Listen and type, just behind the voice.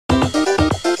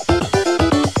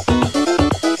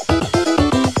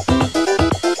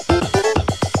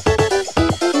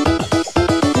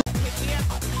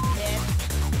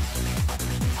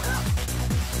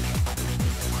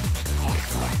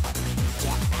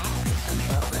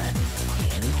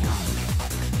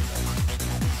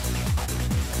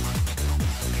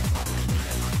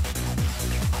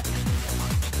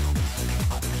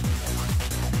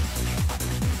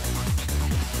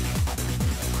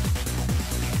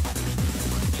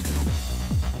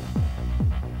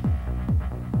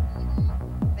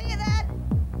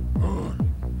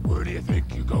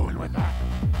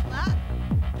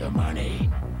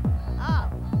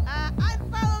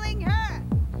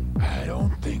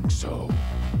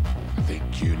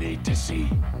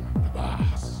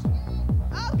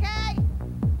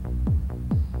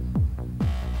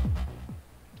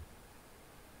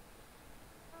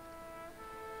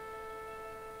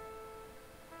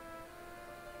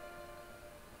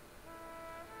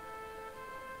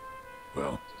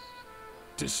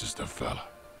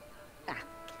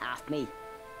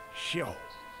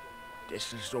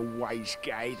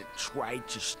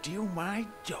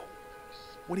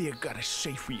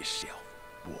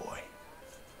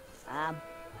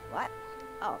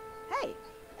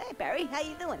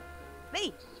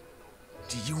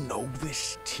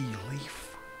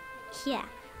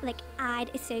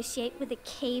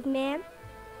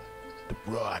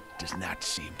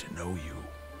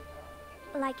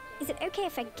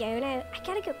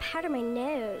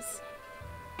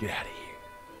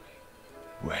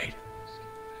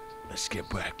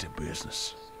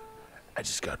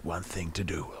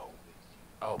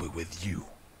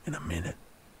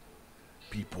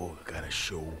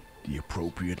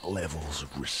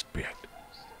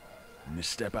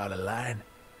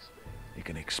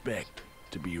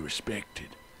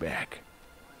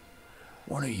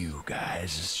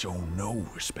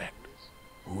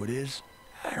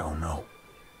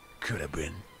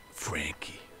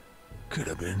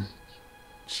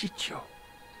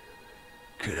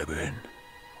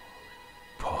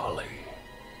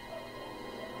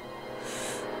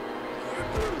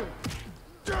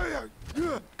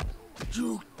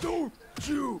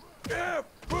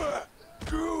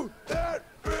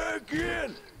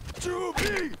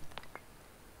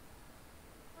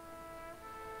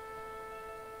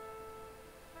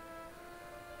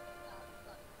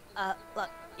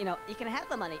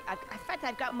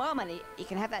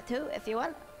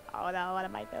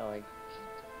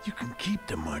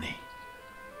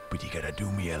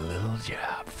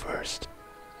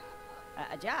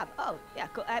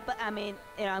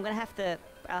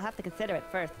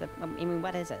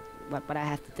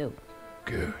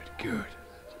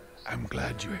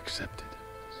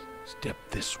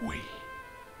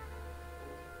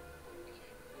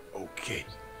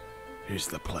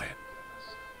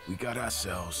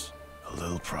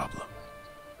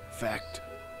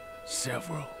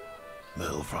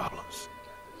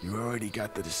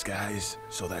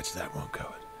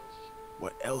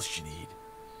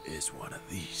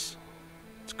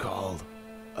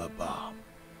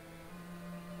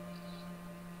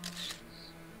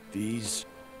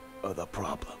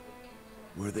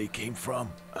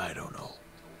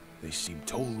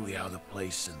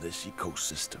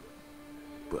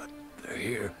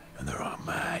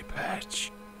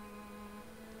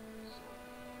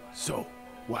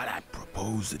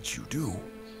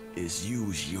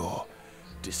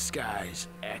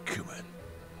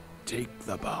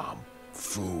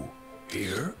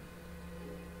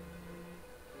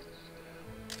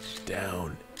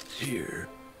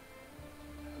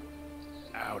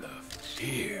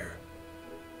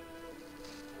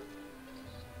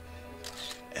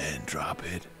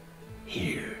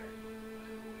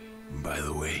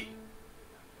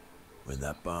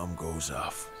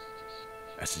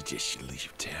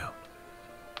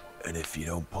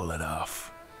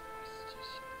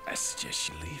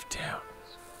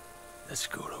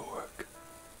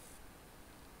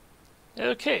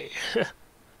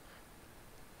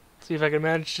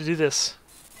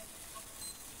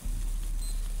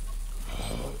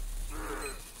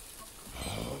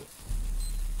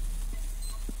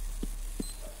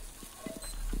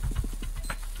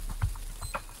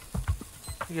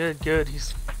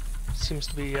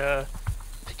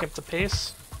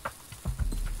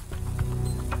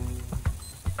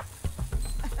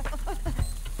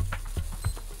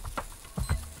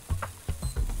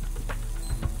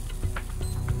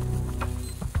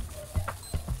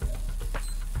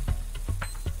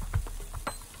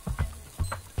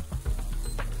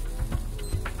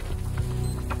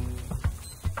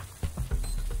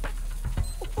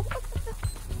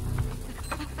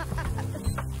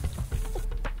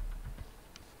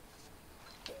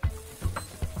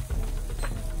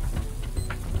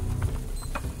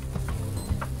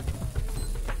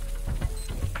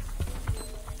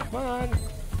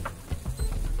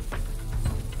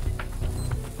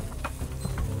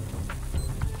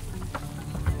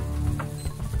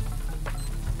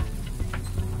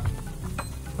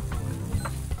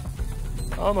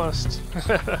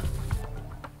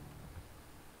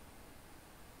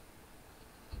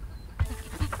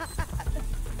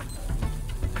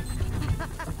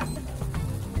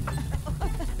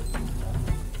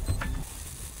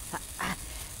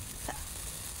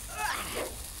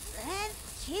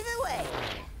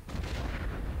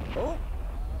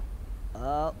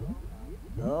Oh.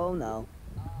 Oh no.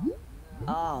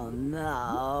 Oh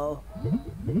no.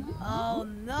 Oh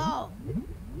no.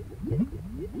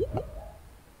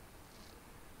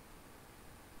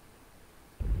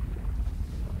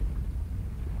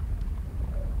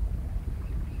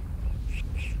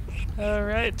 All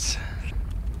right.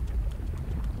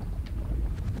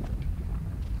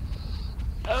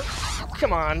 Oh,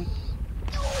 come on.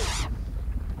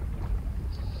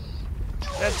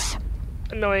 That's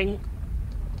annoying.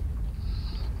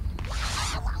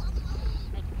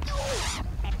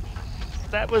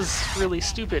 That was really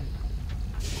stupid.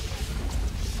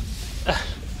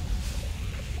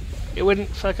 It wouldn't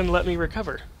fucking let me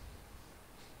recover.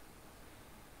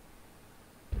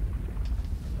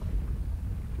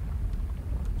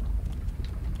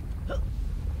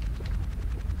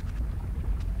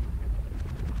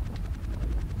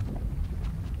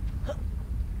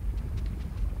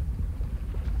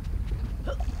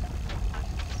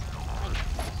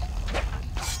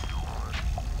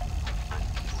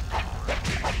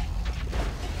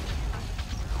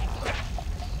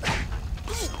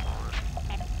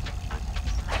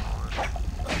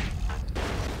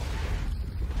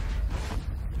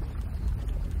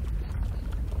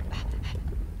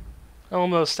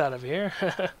 Almost out of here.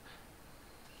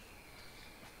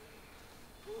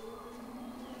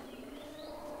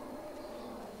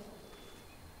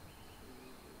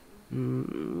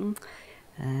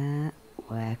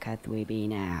 Where could we be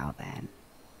now, then?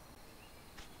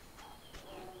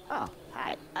 Oh,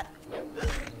 hi.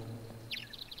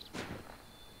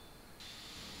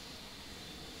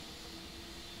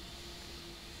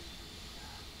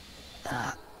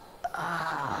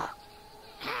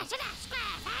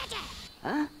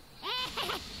 Huh?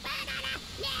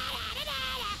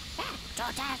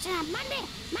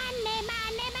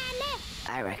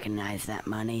 I recognize that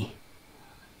money.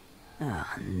 Oh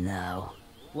no.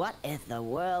 What is the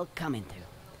world coming to?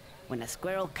 When a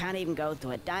squirrel can't even go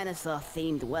to a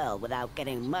dinosaur-themed world without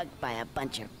getting mugged by a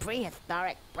bunch of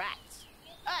prehistoric brats.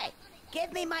 Hey,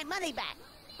 give me my money back!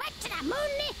 What to the moon?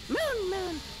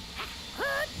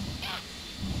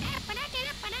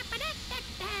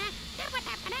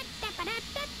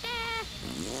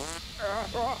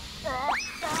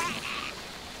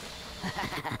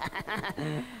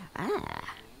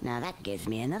 Now that gives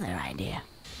me another idea.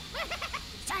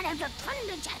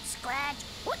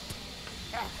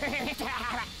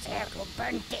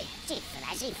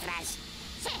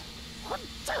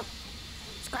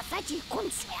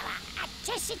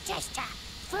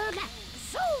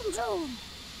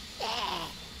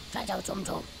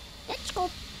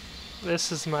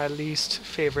 This is my least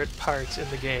favorite part in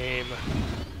the game.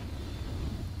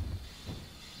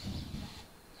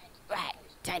 Right,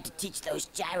 time to teach those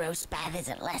gyro spathers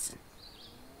a lesson.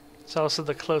 It's also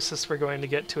the closest we're going to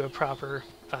get to a proper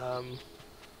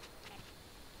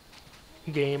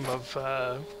game of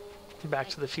Back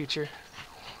to the Future.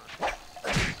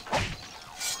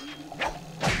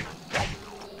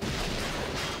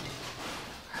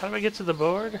 How do I get to the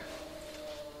board?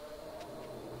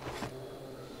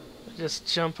 Just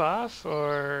jump off,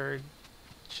 or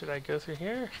should I go through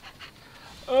here?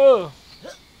 Oh!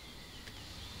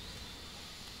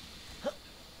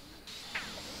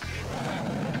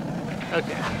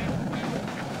 Okay.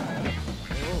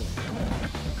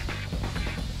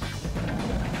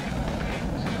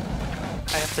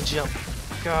 I have to jump.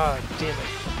 God damn it.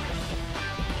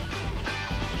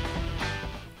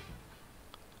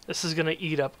 This is gonna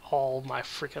eat up all my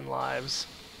freaking lives.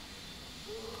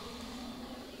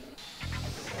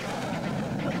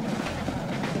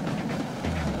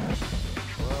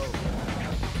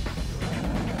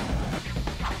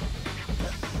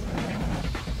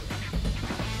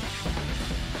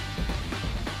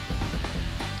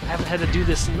 I haven't had to do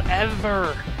this in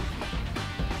ever.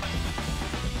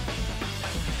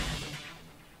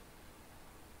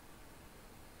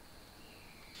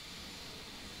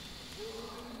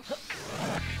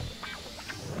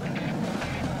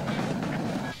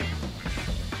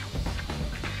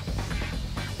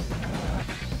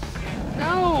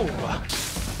 No.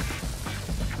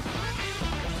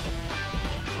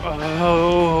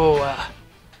 Oh,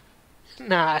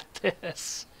 not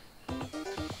this.